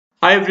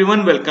Hi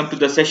everyone, welcome to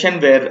the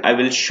session where I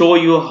will show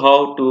you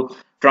how to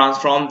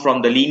transform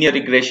from the linear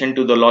regression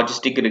to the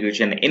logistic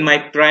regression. In my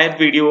prior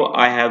video,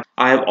 I have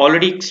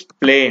already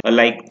explained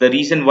like the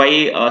reason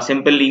why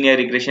simple linear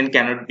regression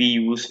cannot be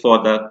used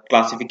for the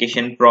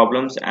classification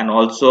problems, and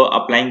also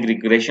applying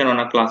regression on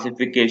a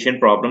classification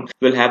problem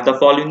will have the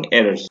following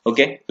errors.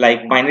 Okay,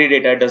 like binary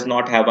data does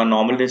not have a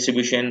normal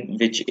distribution,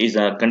 which is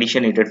a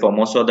condition needed for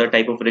most other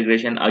type of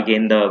regression.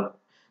 Again, the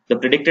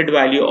predicted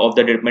value of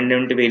the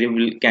dependent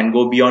variable can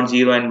go beyond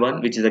 0 and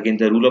 1, which is again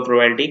the rule of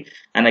probability.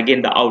 And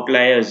again, the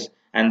outliers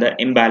and the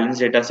imbalanced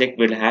data set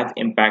will have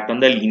impact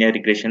on the linear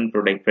regression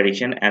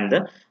prediction,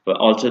 and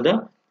also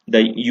the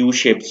U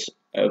shapes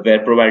where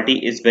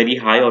probability is very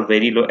high or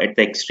very low at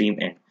the extreme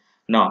end.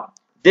 Now,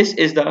 this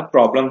is the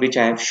problem which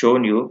I have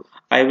shown you.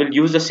 I will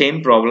use the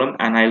same problem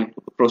and I'll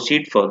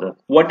proceed further.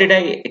 What did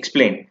I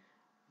explain?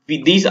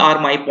 These are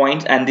my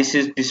points, and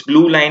this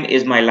blue line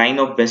is my line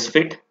of best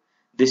fit.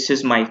 This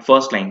is my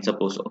first line,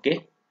 suppose.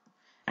 Okay,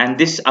 and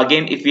this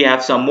again, if we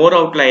have some more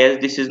outliers,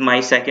 this is my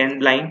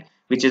second line,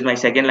 which is my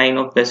second line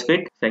of best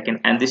fit, second,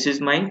 and this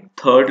is my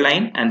third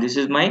line, and this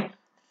is my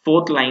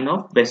fourth line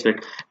of best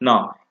fit.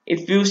 Now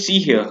if you see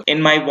here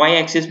in my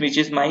y-axis, which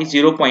is my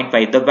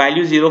 0.5, the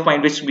value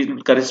 0.5 which will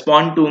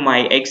correspond to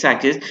my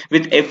x-axis,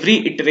 with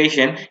every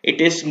iteration it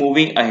is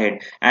moving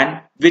ahead,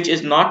 and which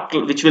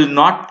will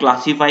not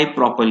classify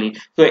properly.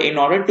 So in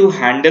order to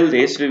handle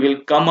this, we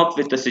will come up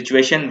with a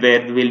situation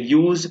where we will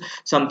use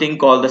something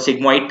called the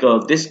sigmoid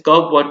curve. This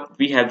curve what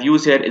we have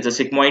used here is a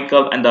sigmoid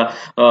curve, and the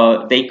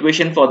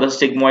equation for the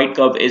sigmoid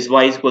curve is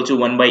y is equal to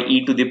 1 by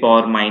e to the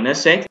power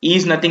minus x. E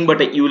is nothing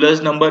but a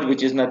Euler's number,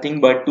 which is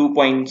nothing but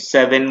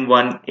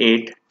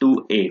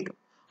 2.71828.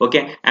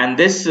 Okay, and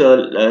this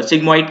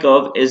sigmoid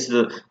curve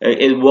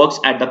it works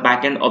at the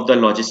back end of the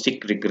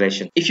logistic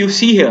regression. If you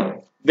see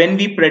here, when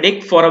we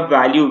predict for a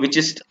value which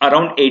is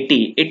around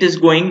 80, it is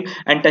going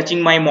and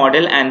touching my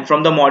model, and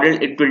from the model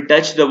it will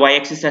touch the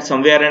y-axis at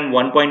somewhere around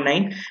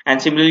 1.9,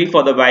 and similarly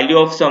for the value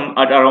of some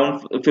at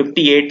around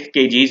 58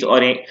 kgs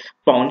or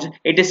pounds,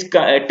 it is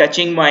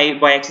touching my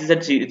y-axis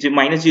at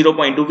minus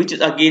 0.2, which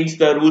is against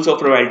the rules of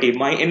probability.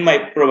 In my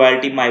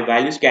probability, my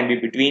values can be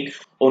between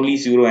only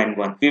 0 and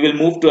 1. We will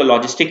move to a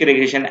logistic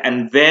regression,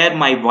 and where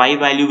my y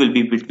value will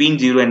be between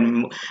 0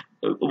 and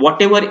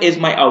whatever is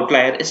my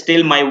outlier,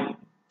 still my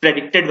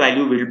predicted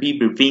value will be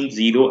between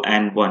 0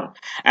 and 1,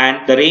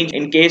 and the range,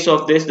 in case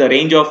of this, the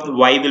range of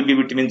y will be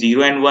between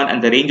 0 and 1,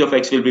 and the range of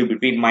x will be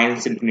between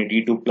minus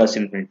infinity to plus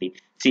infinity.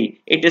 See,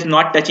 it is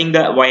not touching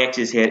the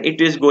y-axis here, it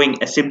is going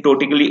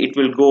asymptotically, it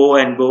will go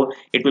and go,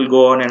 it will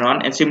go on,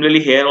 and similarly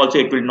here also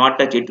it will not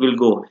touch, it will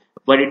go,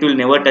 but it will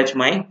never touch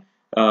my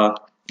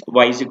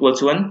y is equals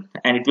to 1,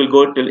 and it will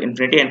go till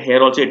infinity, and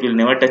here also it will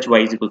never touch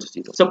y is equals to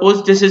 0.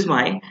 Suppose this is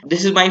my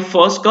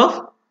first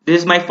curve,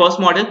 this is my first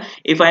model.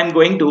 If I am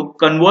going to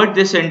convert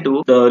this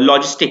into the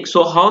logistic,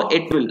 so how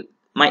it will,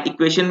 my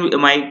equation,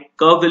 my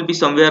curve will be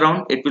somewhere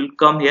around, it will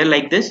come here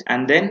like this,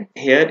 and then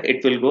here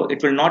it will go,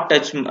 it will not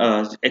touch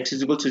x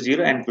is equal to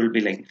 0, and it will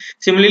be like.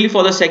 Similarly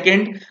for the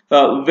second,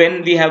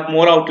 when we have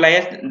more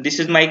outliers, this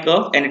is my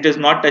curve and it is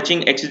not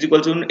touching x is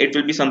equal to, it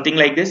will be something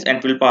like this, and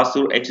it will pass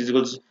through x is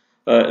equal to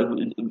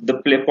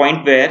the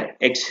point where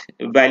x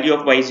value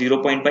of y is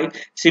 0.5.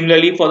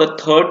 Similarly for the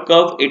third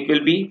curve, it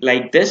will be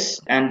like this,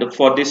 and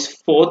for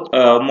this fourth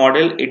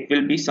model, it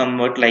will be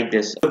somewhat like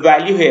this. The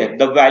value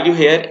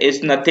here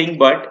is nothing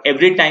but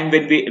every time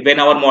when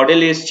our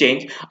model is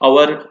changed,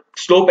 our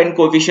slope and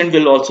coefficient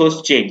will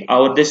also change.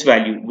 This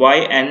value y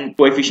and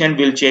coefficient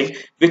will change,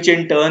 which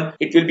in turn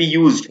it will be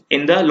used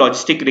in the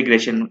logistic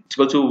regression. It's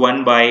equal to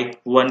 1 by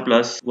 1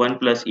 plus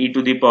e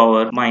to the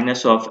power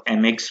minus of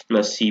mx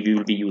plus c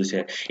will be used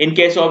here. In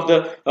case of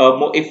the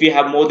if we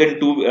have more than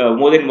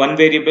one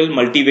variable,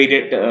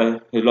 multivariate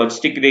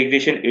logistic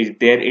regression is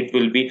there, it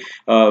will be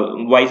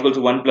y is equal to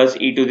 1 plus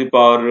e to the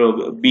power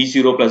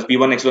b0 plus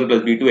b1 x1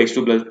 plus b2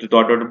 x2 plus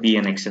dot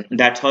bn xn.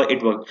 That's how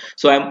it works.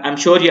 So I'm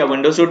sure you have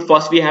understood.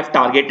 First we have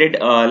targeted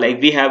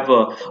we have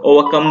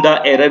overcome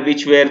the error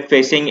which we are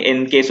facing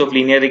in case of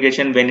linear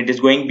regression when it is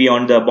going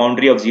beyond the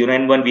boundary of 0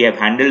 and 1. We have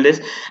handled this,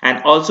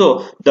 and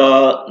also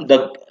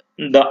the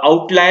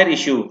outlier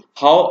issue,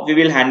 how we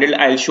will handle,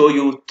 I'll show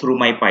you through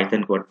my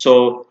Python code.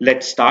 So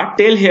let's start.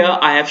 Till here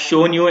I have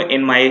shown you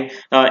in my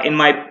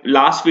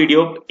last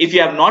video. If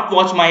you have not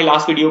watched my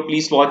last video,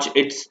 please watch,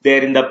 it's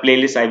there in the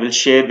playlist I will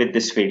share with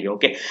this video.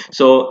 Okay,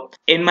 so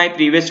in my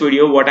previous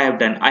video, what I have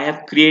done, I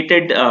have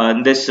created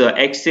this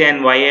xa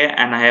and ya,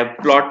 and I have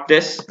plotted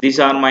this. These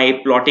are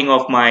my plotting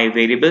of my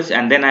variables,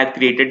 and then I have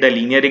created the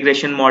linear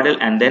regression model,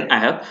 and then I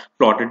have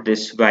plotted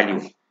this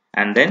value,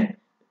 and then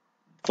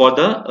for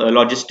the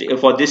logistic,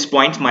 for this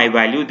point, my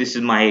value, this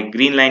is my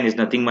green line, is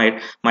nothing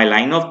my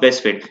line of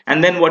best fit.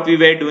 And then what we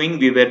were doing,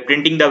 we were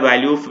printing the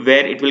value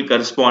where it will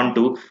correspond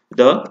to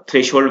the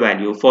threshold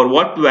value. For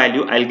what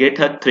value I'll get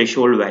a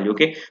threshold value.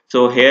 Okay,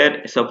 so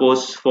here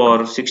suppose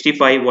for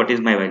 65, what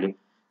is my value?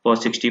 For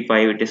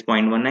 65 it is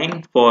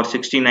 0.19. For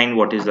 69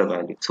 what is the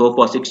value? So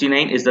for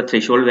 69 is the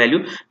threshold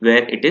value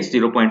where it is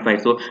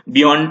 0.5. So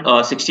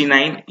beyond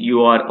 69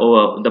 you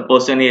are the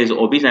person is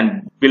obese,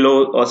 and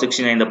below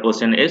 69 the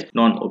person is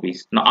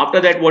non-obese. Now after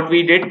that what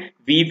we did,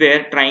 we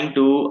were trying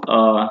to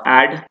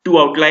add two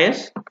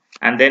outliers,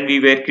 and then we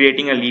were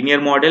creating a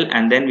linear model,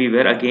 and then we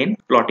were again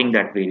plotting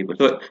that variable.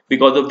 So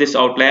because of this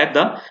outlier,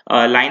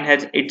 the line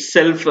has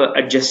itself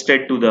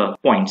adjusted to the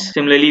points.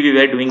 Similarly we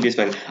were doing this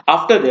well.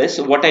 After this,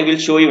 what I will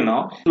show you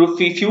now, through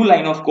few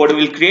line of code,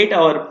 we will create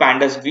our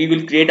pandas. We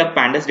will create a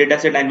pandas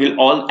dataset, and we'll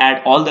all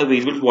add all the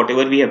variables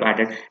whatever we have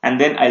added, and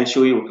then I'll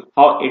show you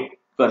how it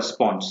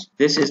corresponds.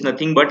 This is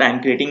nothing but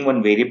I'm creating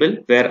one variable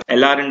where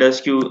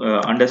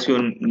lr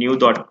underscore new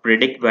dot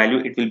predict value,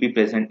 it will be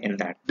present in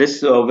that.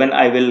 This when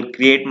I will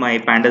create my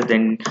pandas,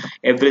 then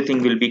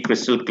everything will be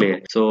crystal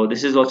clear. So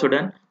this is also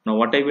done. Now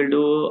what I will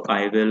do,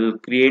 I will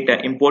create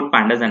import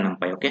pandas and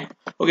numpy.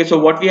 Okay, so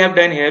what we have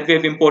done here, we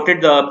have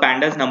imported the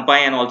pandas, numpy,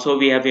 and also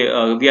we have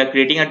we are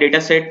creating a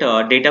data set,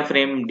 data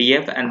frame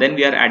df, and then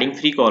we are adding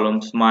three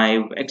columns: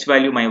 my x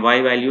value, my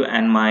y value,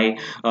 and my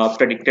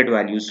predicted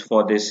values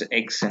for this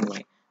x and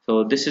y.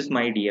 So this is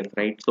my df,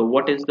 right? So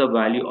what is the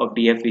value of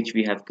df which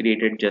we have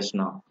created just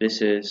now?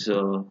 This is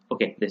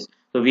okay, this.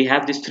 So we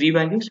have these three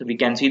values. We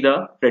can see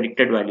the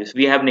predicted values.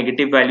 We have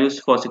negative values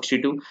for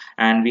 62,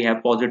 and we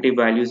have positive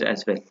values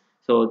as well.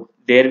 So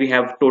there we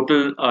have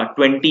total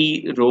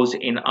 20 rows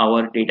in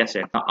our data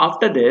set. Now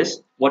after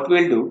this, what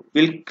we'll do,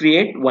 we'll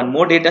create one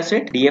more data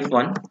set,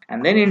 df1,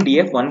 and then in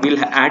df1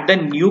 we'll add the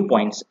new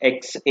points,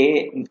 x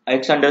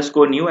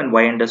underscore new and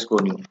y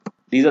underscore new.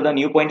 These are the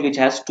new point which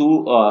has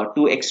two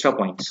extra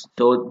points.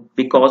 So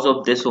because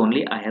of this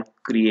only I have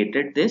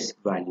created this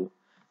value.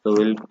 So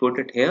we'll put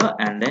it here,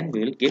 and then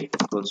we'll give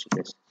equals to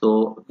this.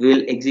 So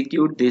we'll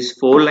execute these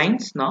 4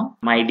 lines now.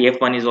 My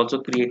df1 is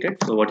also created.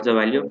 So what is the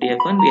value of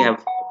df1? We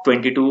have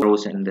 22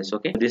 rows in this.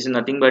 Okay, this is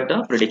nothing but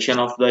the prediction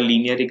of the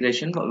linear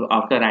regression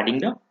after adding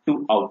the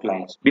two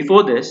outliers.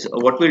 Before this,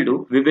 what we'll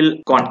do, we will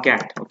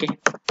concat. Okay,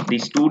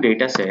 these two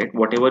data set,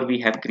 whatever we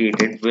have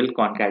created, will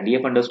concat.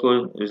 Df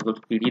underscore is equal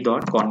to pd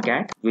dot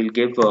concat. We'll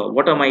give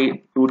what are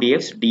my two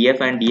dfs, df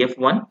and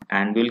df1,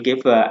 and we'll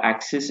give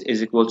axis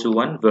is equal to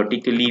 1.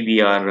 Vertically we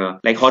are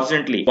like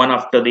horizontally one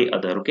after the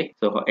other. Okay,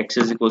 so x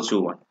is equals to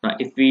 1. Now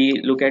if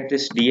we look at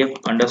this df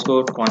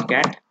underscore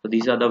concat, so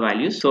these are the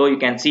values. So you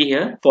can see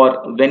here,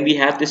 for when we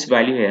have this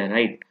value here,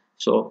 right?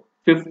 So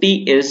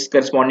 50 is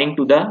corresponding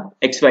to the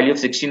x value of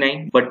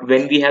 69, but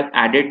when we have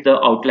added the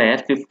outlier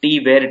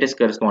 50, where it is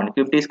corresponding,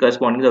 50 is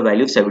corresponding to the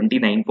value of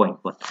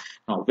 79.1.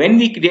 Now when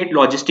we create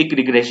logistic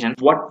regression,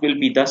 what will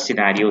be the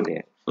scenario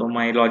there? So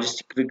my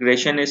logistic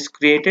regression is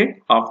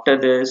created. After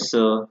this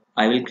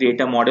I will create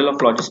a model of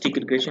logistic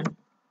regression.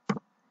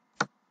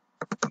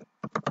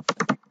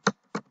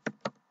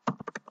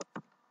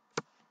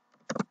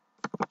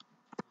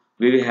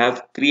 We will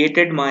have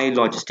created my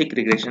logistic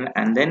regression,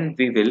 and then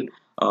we will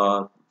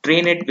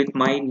train it with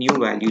my new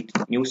value,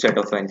 new set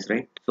of values,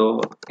 right?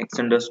 So x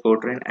underscore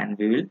train, and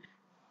we will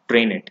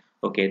train it.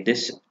 Okay,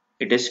 this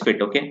it is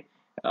fit. Okay,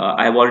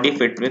 I have already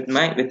fit with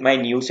my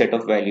new set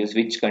of values,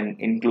 which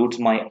includes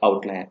my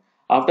outlier.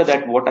 After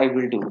that, what I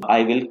will do,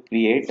 I will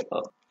create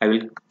I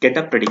will get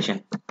a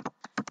prediction,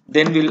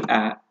 then we'll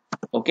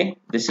okay,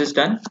 this is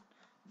done.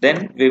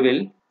 Then we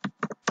will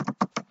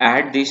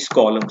add these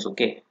columns,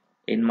 okay,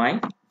 in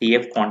my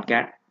df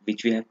concat,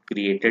 which we have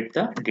created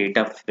the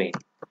data frame.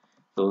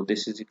 So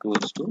this is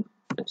equals to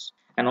this.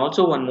 And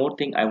also one more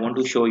thing I want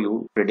to show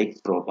you,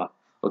 predict proba.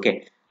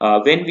 Okay,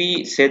 when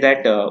we say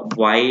that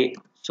y,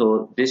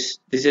 so this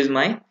is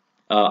my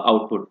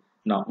output.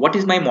 Now what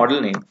is my model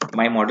name?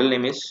 My model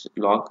name is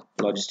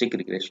logistic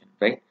regression,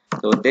 right?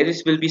 So there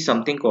will be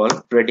something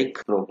called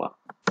predict proba.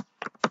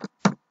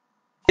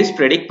 This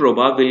predict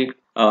proba will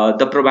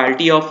the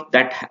probability of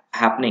that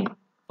happening,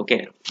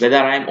 okay, whether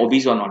I am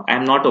obese or not. I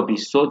am not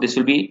obese, so this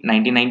will be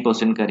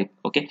 99% correct.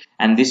 Okay,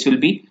 and this will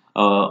be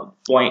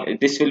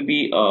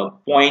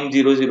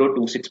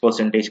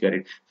 0.0026%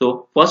 correct.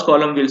 So first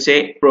column will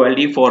say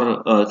probability for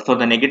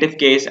the negative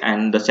case,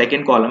 and the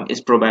second column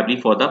is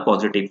probably for the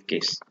positive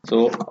case.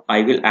 So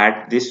I will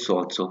add this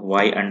also,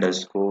 y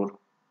underscore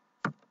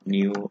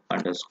new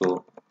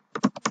underscore.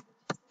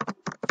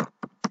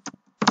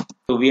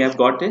 So we have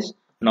got this.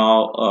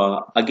 Now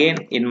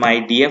again in my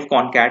df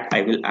concat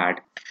I will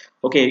add.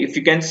 Okay, if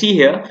you can see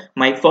here,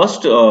 my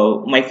first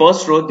row,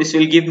 this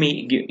will give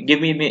me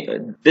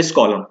this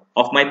column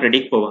of my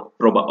predict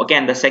proba. Okay,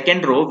 and the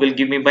second row will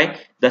give me by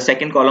the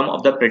second column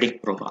of the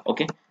predict proba.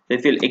 Okay, so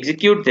if you'll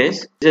execute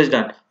this is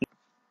done.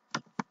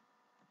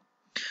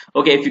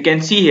 Okay, if you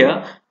can see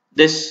here,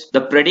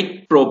 the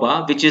predict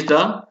proba, which is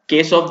the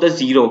case of the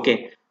 0,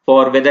 okay,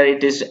 for whether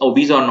it is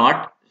obese or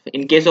not.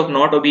 In case of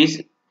not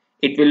obese,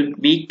 it will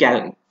be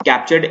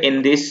captured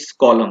in this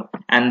column,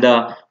 and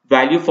the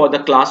value for the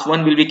class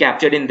 1 will be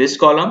captured in this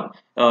column.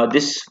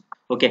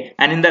 Okay,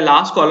 and in the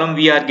last column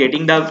we are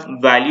getting the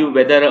value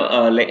whether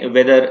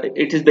whether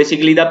it is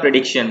basically the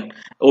prediction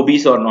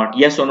obese or not,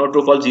 yes or no,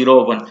 true false, 0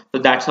 or 1.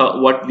 So that's how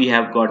what we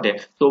have got here.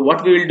 So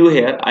what we will do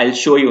here, I'll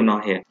show you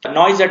now. Here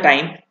now is the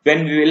time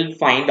when we will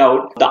find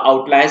out the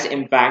outliers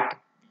impact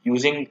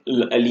using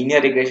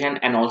linear regression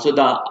and also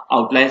the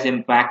outliers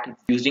impact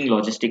using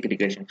logistic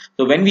regression.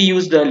 So when we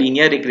use the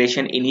linear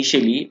regression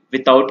initially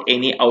without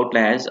any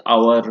outliers,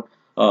 our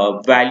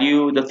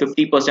value, the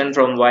 50%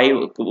 from y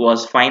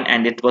was fine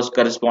and it was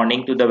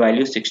corresponding to the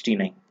value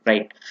 69,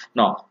 right?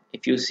 Now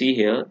if you see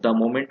here, the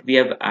moment we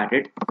have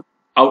added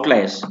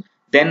outliers,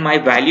 then my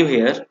value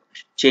here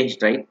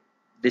changed, right?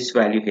 This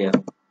value here,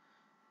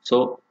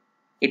 so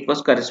it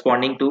was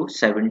corresponding to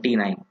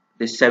 79.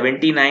 This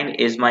 79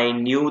 is my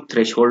new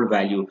threshold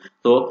value.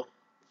 So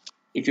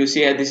if you see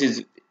here, this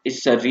is,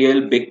 it's a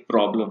real big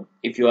problem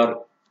if you are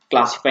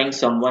classifying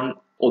someone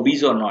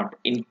obese or not.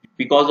 In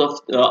because of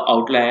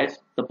outliers,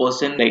 the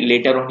person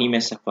later on he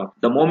may suffer.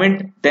 The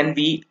moment then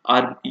we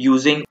are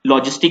using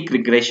logistic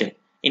regression.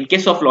 In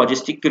case of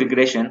logistic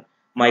regression,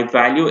 my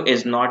value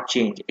is not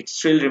changed, it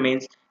still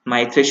remains,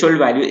 my threshold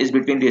value is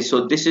between this.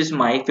 So this is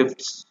my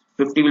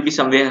 50 will be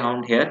somewhere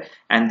around here,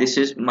 and this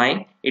is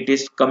my, it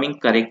is coming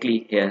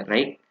correctly here,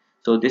 right?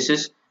 So this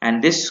is,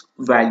 and this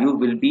value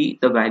will be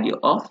the value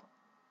of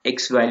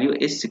x value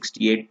is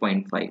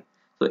 68.5.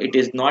 So it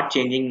is not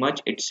changing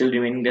much, it's still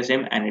remaining the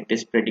same, and it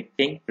is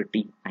predicting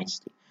pretty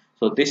nicely.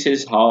 So this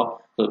is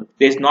how, so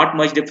there's not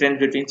much difference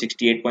between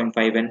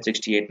 68.5 and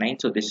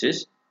 68.9. So this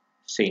is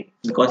same,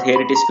 because here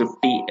it is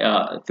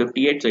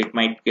 58, so it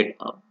might get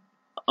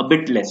a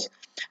bit less.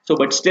 So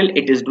but still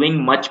it is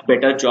doing much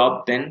better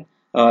job than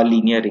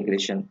linear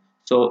regression.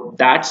 So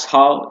that's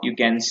how you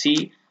can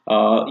see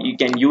you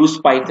can use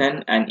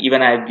Python, and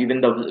even I have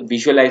given the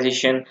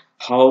visualization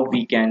how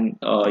we can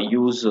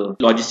use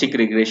logistic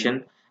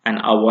regression and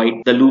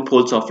avoid the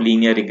loopholes of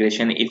linear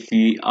regression if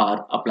we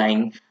are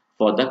applying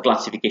for the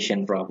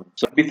classification problem.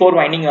 So before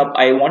winding up,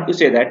 I want to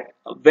say that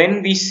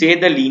when we say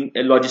the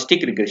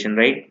logistic regression,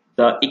 right,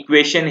 the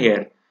equation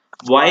here,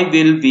 why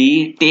will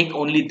we take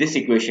only this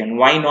equation?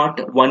 Why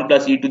not 1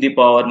 plus e to the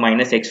power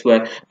minus x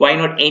square? Why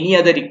not any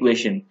other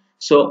equation?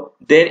 So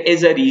there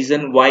is a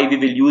reason why we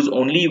will use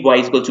only y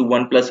is equal to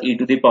 1 plus e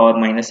to the power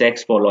minus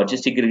x for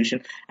logistic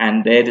regression,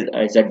 and there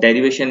is a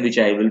derivation which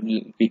I will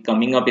be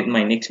coming up in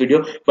my next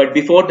video. But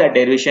before that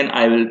derivation,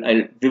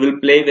 we will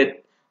play with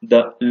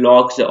the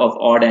logs of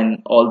odd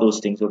and all those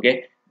things.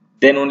 Okay,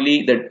 then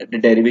only the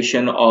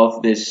derivation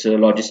of this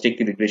logistic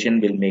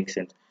regression will make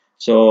sense.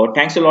 So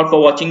thanks a lot for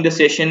watching the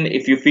session.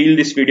 If you feel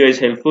this video is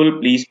helpful,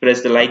 please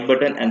press the like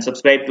button and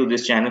subscribe to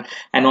this channel,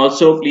 and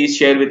also please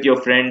share with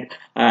your friend,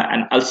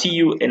 and I'll see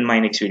you in my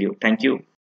next video. Thank you.